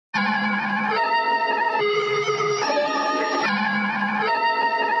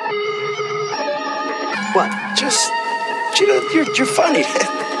What? Just, you're funny.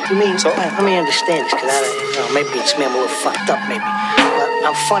 You mean, so? Let me understand this, because maybe it's me, I'm a little fucked up, maybe. But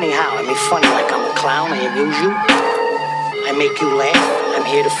I'm funny how? I mean, funny like I'm a clown, I amuse you? I make you laugh, I'm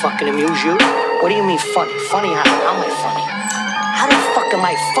here to fucking amuse you? What do you mean funny? Funny how? How am I funny? How the fuck am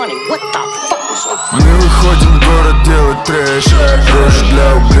I funny? What the fuck is so funny? Мы выходим в город делать трэш. Брошь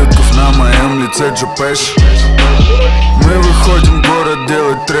для ублюдков на моем лице Джо Pesci. Мы выходим в город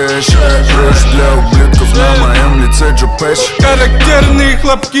делать трэш. Брошь для ублюдков на моем лице Джо Pesci. Характерные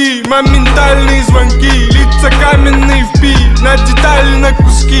хлопки, моментальные звонки, лица каменные в пи, на детали, на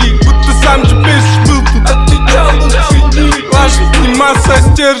куски, будто сам Джо Pesci был тут. Отвечал лучшие дни. Важно не масса, а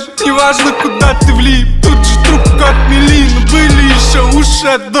стержень, неважно куда ты влип. Тут же трубку отмели, но были еще уши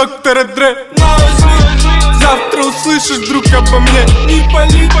от доктора Дре. Завтра услышишь вдруг обо мне. Не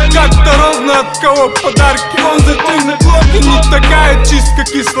пали, как-то ровно от кого подарки. Он за ты на глоке не такая чистка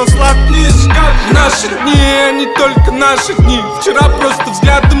кисло-сладкие. Наши дни, они только наши дни. Вчера просто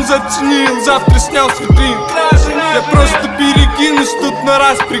взглядом заценил, завтра снял с витрин. Я просто перекинусь тут на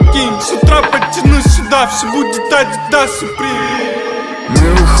раз, прикинь. С утра подтянусь сюда, все будет Adidas Supreme. Мы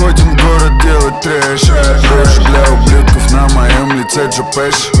выходим в город делать трэш. Брошь для ублюдков на моем лице Джо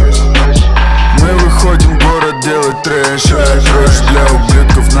Pesci. Мы выходим в город делать трэш. Брошь для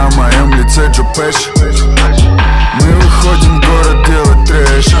ублюдков на моем лице Джо Pesci. Мы выходим в город делать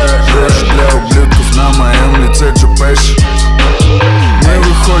трэш. Брошь для ублюдков на моем лице Джо Pesci. Мы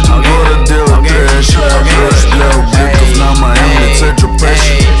выходим в город делать трэш. Брошь для ублюдков на моем лице Джо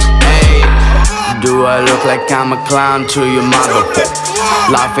Pesci. Do I look like I'm a clown to your mother?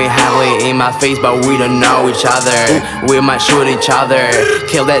 Laughing heavily in my face, but we don't know each other. We might shoot each other,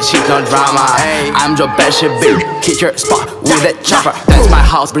 kill that shit, no drama. I'm Joe Pesci, bitch, kick your spot with that chopper. That's my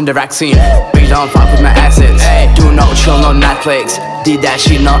house, bring the vaccine. Bitch, don't fuck with my assets. Do no chill, no Netflix. Did that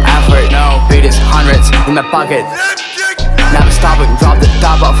shit, no effort. Beat is hundreds in my pocket. Never stopping, drop the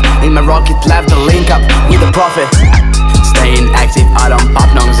top off. In my rocket, left the link up with the profit. Staying active, I don't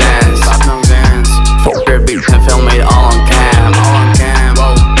pop no Zans. Fuck your bitch and film it all on cam.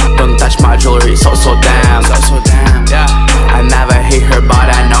 Whoa. Don't touch my jewelry, so damn. Yeah. I never hit her, but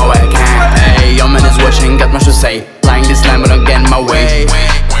I know I can. Hey, your man is watching, got much to say. Playing this line, but don't get in my way.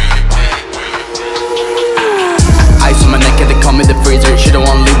 Ice on my neck and they call me the freezer. She don't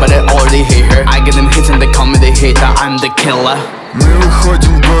wanna leave, but I already hate her. I get them hits and they call me the hater. I'm the killer. Мы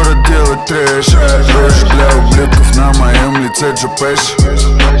выходим в город делать трэш. Брошь для ублюдков на моем лице Джо Pesci.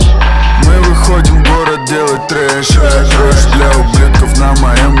 Мы выходим в город делать трэш. Брошь для ублюдков на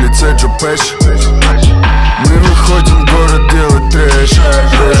моем лице Джо Pesci. Мы выходим в город делать трэш.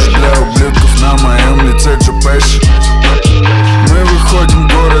 Брошь для ублюдков на моем лице Джо Pesci. Мы выходим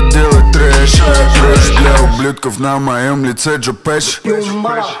в город делать трэш. Брошь для ублюдков на моем лице Джо Pesci.